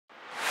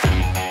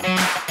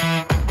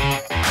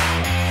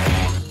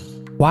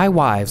Why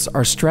wives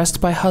are stressed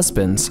by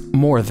husbands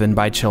more than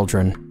by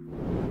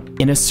children.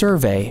 In a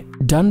survey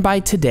done by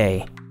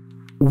Today,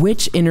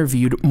 which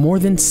interviewed more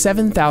than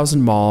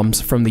 7,000 moms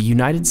from the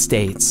United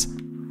States,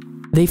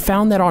 they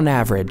found that on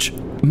average,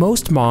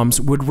 most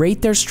moms would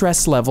rate their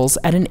stress levels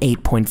at an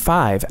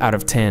 8.5 out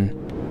of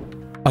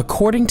 10.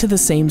 According to the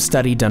same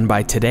study done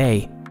by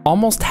Today,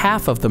 almost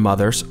half of the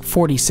mothers,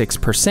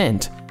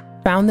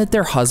 46%, found that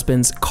their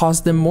husbands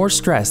caused them more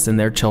stress than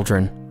their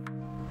children.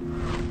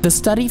 The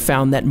study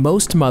found that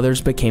most mothers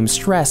became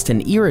stressed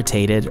and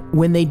irritated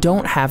when they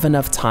don't have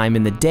enough time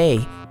in the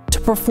day to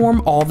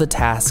perform all the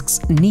tasks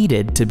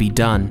needed to be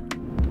done.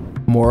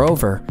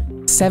 Moreover,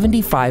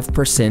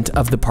 75%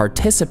 of the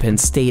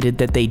participants stated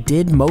that they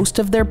did most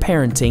of their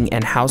parenting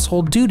and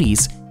household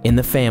duties in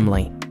the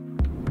family.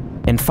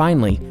 And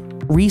finally,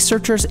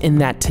 researchers in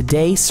that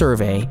Today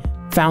survey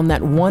found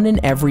that 1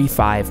 in every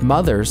 5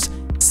 mothers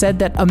said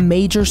that a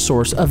major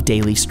source of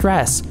daily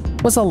stress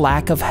was a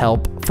lack of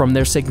help from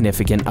their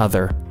significant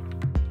other.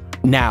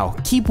 Now,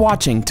 keep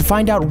watching to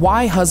find out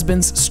why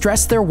husbands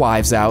stress their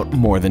wives out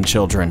more than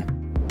children.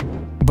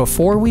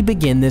 Before we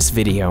begin this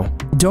video,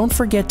 don't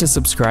forget to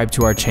subscribe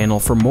to our channel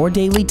for more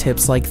daily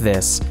tips like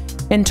this,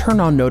 and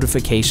turn on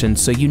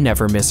notifications so you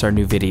never miss our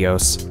new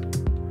videos.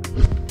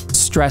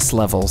 Stress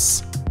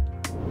levels.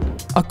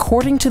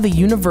 According to the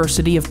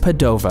University of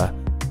Padova,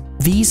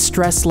 these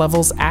stress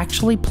levels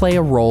actually play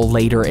a role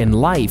later in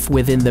life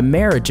within the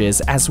marriages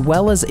as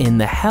well as in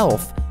the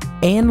health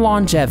and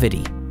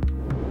longevity.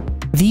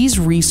 These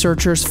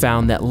researchers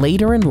found that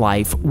later in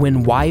life,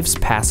 when wives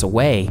pass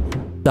away,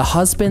 the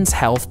husband's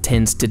health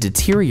tends to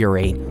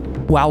deteriorate,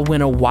 while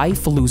when a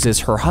wife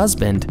loses her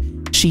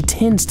husband, she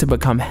tends to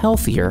become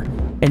healthier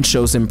and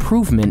shows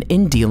improvement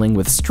in dealing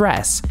with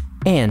stress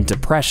and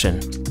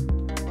depression.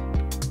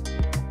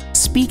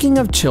 Speaking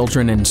of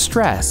children and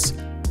stress,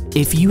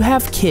 if you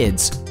have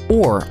kids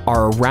or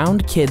are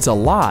around kids a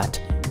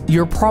lot,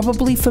 you're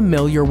probably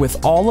familiar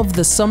with all of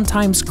the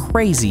sometimes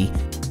crazy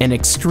and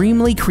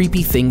extremely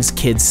creepy things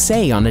kids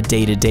say on a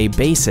day-to-day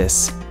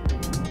basis.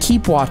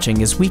 Keep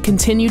watching as we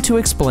continue to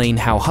explain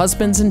how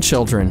husbands and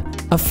children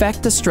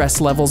affect the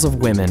stress levels of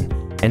women,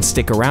 and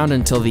stick around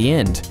until the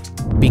end,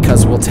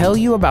 because we'll tell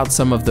you about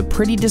some of the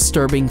pretty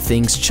disturbing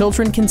things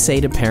children can say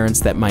to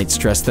parents that might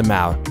stress them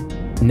out.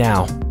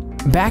 Now,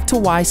 back to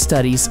why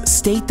studies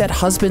state that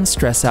husbands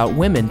stress out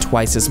women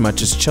twice as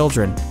much as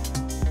children.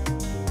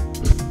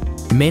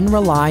 Men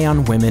rely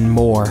on women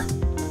more.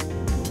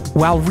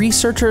 While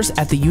researchers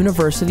at the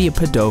University of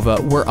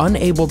Padova were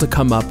unable to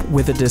come up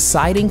with a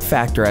deciding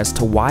factor as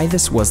to why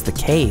this was the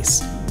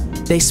case,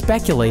 they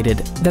speculated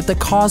that the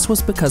cause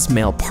was because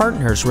male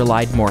partners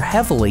relied more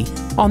heavily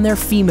on their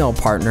female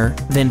partner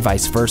than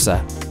vice versa.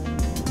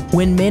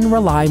 When men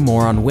rely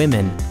more on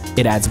women,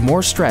 it adds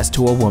more stress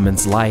to a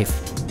woman's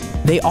life.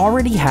 They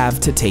already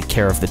have to take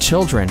care of the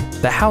children,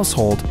 the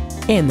household,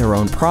 and their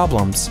own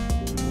problems.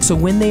 So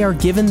when they are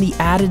given the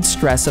added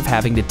stress of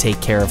having to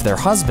take care of their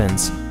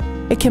husbands,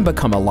 it can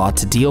become a lot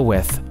to deal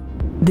with.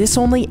 This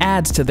only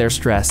adds to their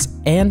stress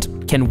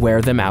and can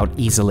wear them out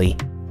easily.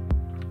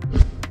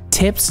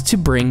 Tips to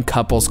bring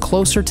couples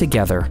closer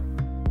together.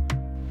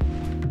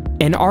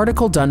 An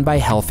article done by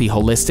Healthy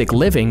Holistic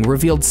Living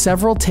revealed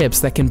several tips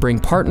that can bring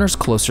partners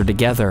closer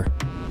together.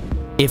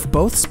 If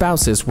both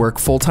spouses work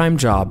full-time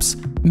jobs,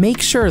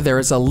 make sure there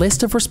is a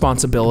list of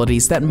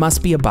responsibilities that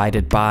must be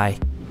abided by.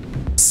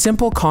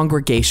 Simple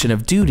congregation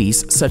of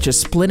duties, such as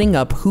splitting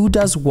up who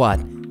does what,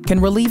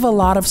 can relieve a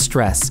lot of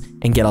stress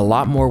and get a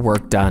lot more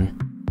work done.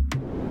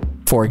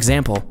 For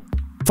example,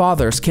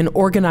 fathers can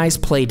organize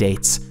play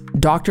dates,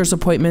 doctor's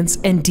appointments,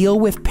 and deal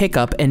with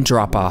pickup and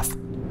drop-off,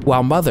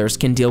 while mothers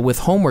can deal with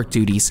homework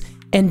duties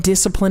and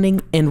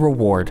disciplining and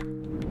reward.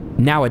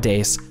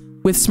 Nowadays,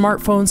 with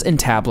smartphones and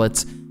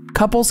tablets,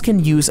 couples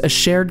can use a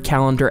shared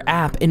calendar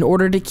app in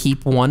order to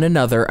keep one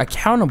another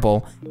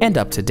accountable and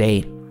up to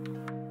date.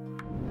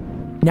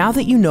 Now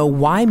that you know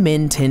why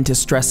men tend to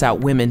stress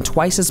out women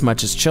twice as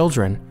much as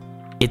children,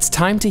 it's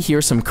time to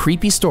hear some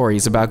creepy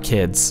stories about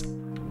kids.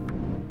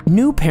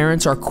 New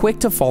parents are quick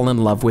to fall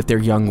in love with their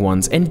young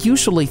ones and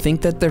usually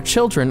think that their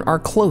children are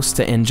close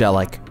to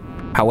angelic.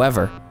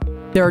 However,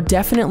 there are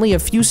definitely a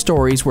few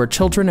stories where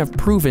children have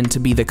proven to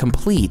be the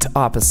complete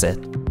opposite.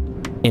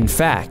 In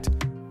fact,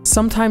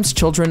 sometimes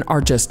children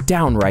are just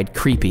downright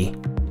creepy.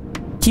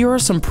 Here are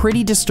some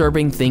pretty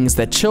disturbing things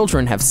that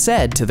children have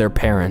said to their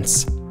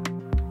parents.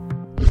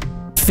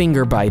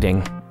 Finger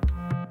biting.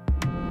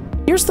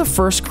 Here's the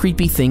first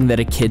creepy thing that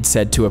a kid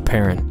said to a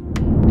parent.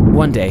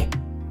 One day,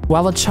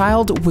 while a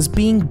child was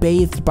being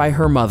bathed by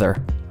her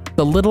mother,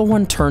 the little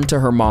one turned to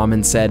her mom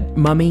and said,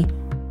 "Mummy,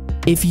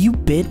 if you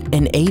bit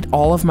and ate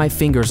all of my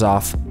fingers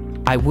off,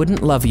 I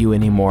wouldn't love you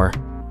anymore."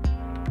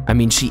 I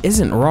mean, she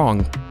isn't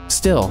wrong.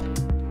 Still,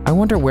 I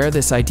wonder where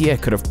this idea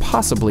could have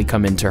possibly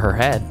come into her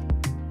head.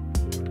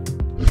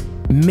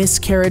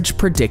 Miscarriage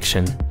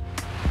prediction.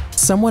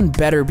 Someone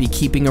better be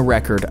keeping a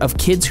record of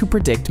kids who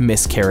predict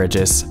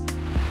miscarriages.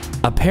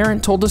 A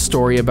parent told a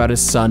story about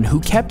his son who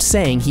kept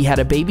saying he had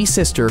a baby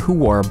sister who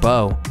wore a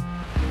bow.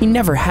 He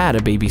never had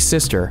a baby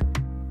sister,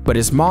 but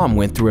his mom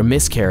went through a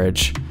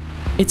miscarriage.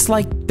 It's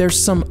like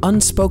there's some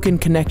unspoken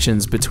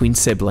connections between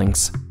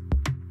siblings.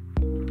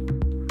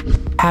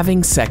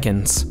 Having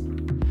seconds.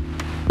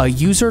 A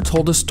user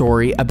told a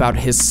story about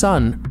his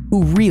son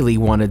who really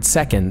wanted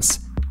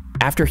seconds.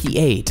 After he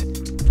ate,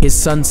 his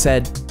son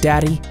said,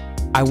 "Daddy,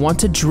 I want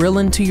to drill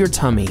into your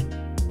tummy,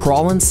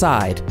 crawl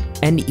inside,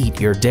 and eat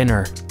your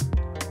dinner."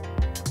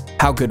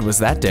 How good was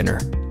that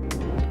dinner?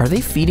 Are they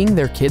feeding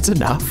their kids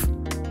enough?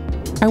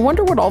 I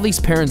wonder what all these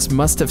parents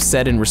must have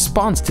said in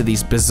response to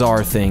these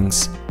bizarre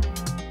things.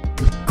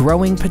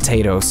 Growing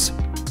potatoes.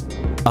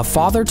 A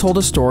father told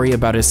a story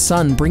about his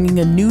son bringing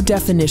a new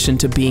definition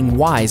to being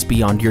wise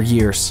beyond your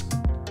years.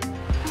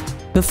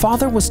 The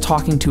father was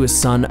talking to his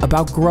son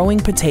about growing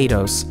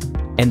potatoes,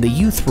 and the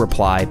youth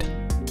replied,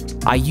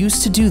 "I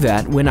used to do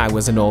that when I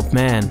was an old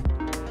man."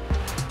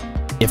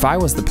 If I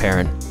was the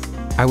parent,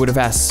 I would have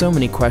asked so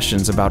many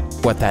questions about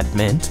what that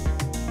meant.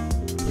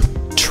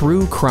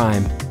 True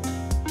crime.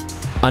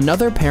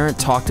 Another parent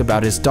talked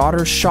about his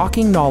daughter's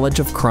shocking knowledge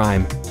of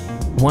crime.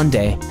 One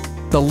day,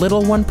 the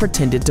little one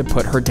pretended to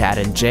put her dad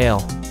in jail.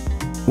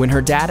 When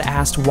her dad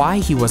asked why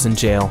he was in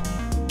jail,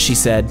 she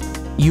said,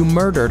 "You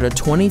murdered a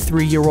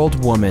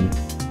 23-year-old woman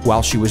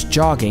while she was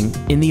jogging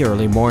in the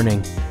early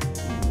morning."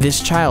 This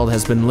child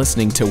has been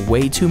listening to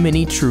way too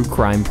many true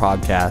crime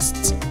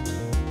podcasts.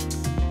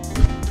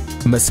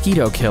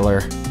 Mosquito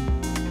killer.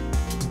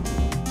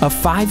 A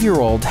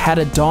 5-year-old had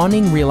a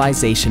dawning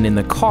realization in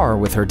the car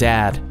with her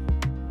dad.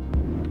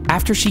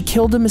 After she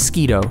killed a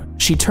mosquito,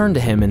 she turned to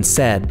him and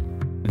said,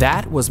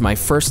 "That was my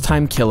first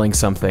time killing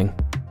something."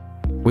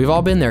 We've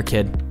all been there,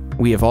 kid.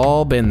 We have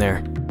all been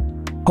there.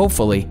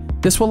 Hopefully,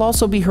 this will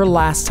also be her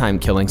last time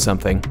killing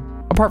something,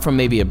 apart from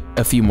maybe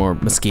a few more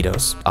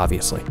mosquitoes,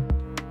 obviously.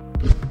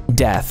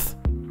 Death.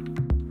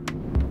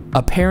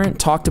 A parent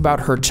talked about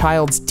her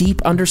child's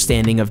deep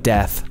understanding of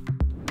death.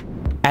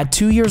 At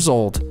 2 years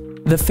old,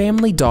 the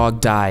family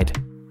dog died,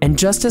 and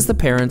just as the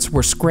parents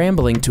were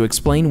scrambling to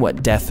explain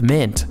what death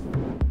meant,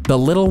 the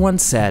little one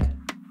said,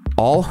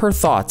 all her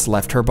thoughts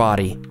left her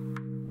body.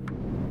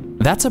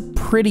 That's a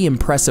pretty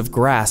impressive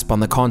grasp on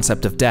the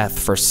concept of death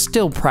for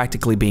still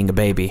practically being a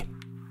baby.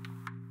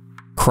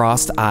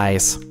 Crossed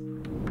eyes.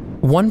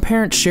 One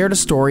parent shared a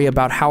story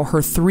about how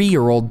her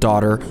 3-year-old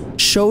daughter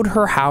showed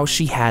her how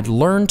she had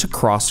learned to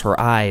cross her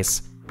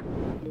eyes.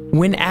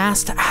 When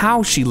asked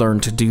how she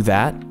learned to do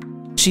that,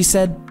 she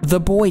said, "The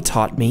boy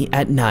taught me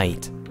at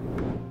night,"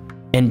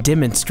 and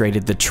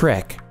demonstrated the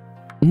trick.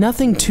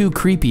 Nothing too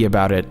creepy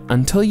about it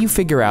until you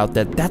figure out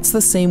that that's the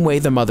same way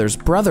the mother's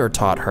brother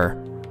taught her.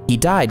 He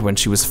died when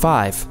she was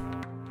 5.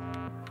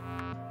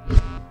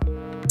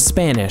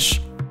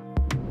 Spanish.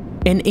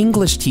 An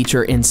English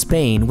teacher in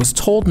Spain was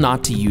told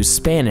not to use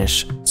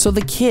Spanish, so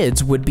the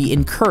kids would be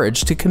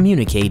encouraged to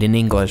communicate in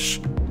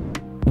English.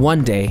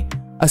 One day,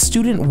 a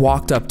student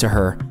walked up to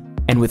her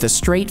and with a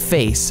straight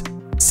face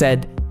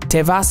said,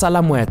 "Te vas a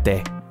la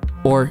muerte,"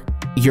 or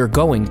 "You're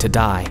going to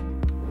die."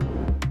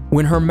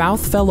 When her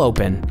mouth fell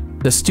open,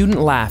 the student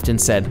laughed and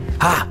said,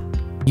 "Ha!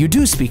 You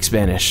do speak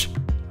Spanish."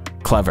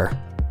 Clever.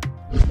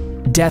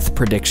 Death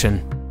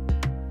prediction.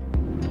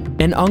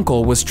 An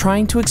uncle was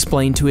trying to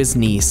explain to his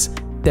niece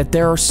that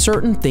there are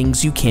certain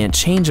things you can't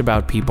change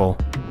about people.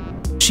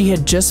 She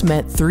had just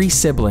met 3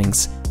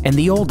 siblings, and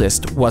the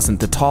oldest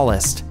wasn't the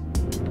tallest.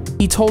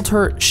 He told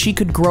her she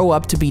could grow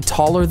up to be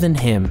taller than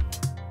him,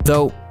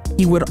 though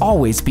he would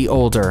always be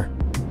older.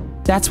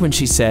 That's when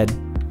she said,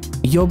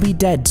 "You'll be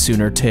dead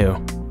sooner too."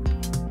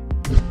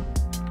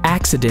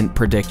 Accident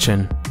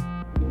prediction.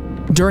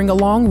 During a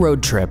long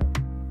road trip,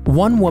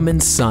 one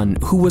woman's son,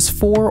 who was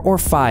 4 or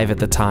 5 at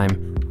the time,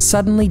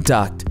 suddenly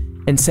ducked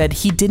and said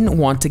he didn't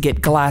want to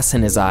get glass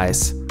in his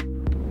eyes.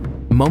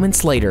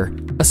 Moments later,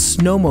 a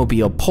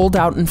snowmobile pulled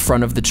out in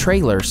front of the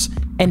trailers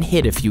and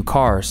hit a few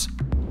cars.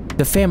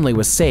 The family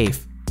was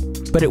safe,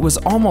 but it was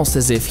almost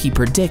as if he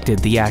predicted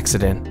the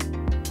accident.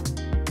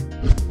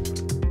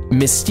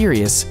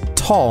 Mysterious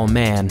tall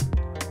man.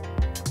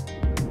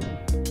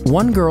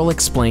 One girl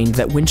explained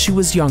that when she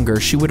was younger,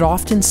 she would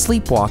often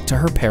sleepwalk to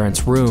her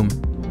parents' room.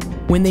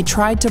 When they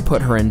tried to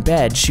put her in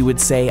bed, she would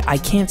say, "I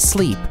can't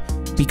sleep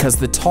because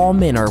the tall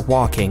men are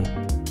walking."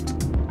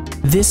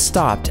 This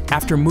stopped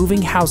after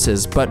moving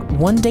houses, but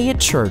one day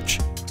at church,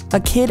 a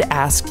kid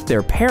asked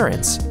their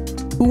parents,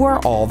 "Who are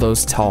all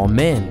those tall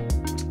men?"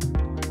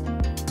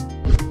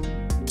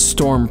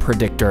 Storm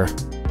predictor.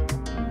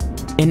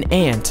 An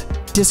aunt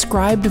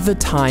described the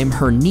time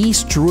her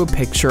niece drew a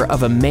picture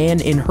of a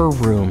man in her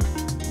room.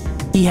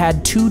 He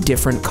had 2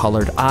 different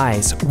colored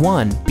eyes,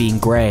 one being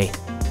gray.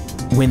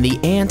 When the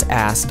aunt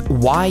asked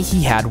why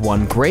he had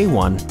one gray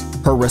one,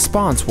 her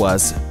response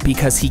was,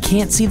 "Because he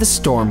can't see the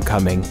storm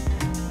coming."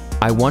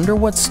 I wonder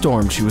what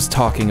storm she was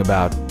talking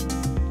about.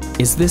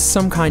 Is this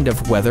some kind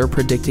of weather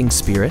predicting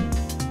spirit?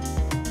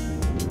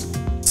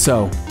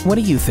 So, what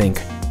do you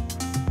think?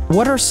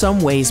 What are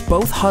some ways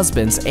both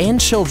husbands and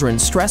children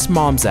stress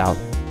moms out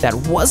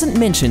that wasn't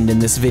mentioned in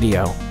this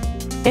video?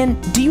 And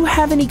do you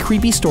have any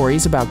creepy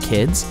stories about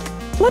kids?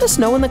 Let us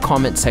know in the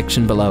comment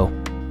section below.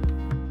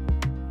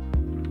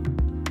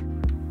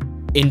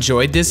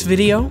 Enjoyed this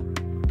video?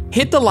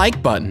 Hit the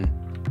like button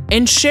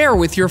and share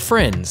with your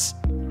friends.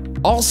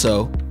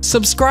 Also,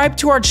 subscribe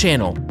to our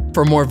channel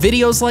for more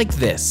videos like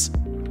this.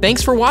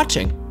 Thanks for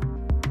watching.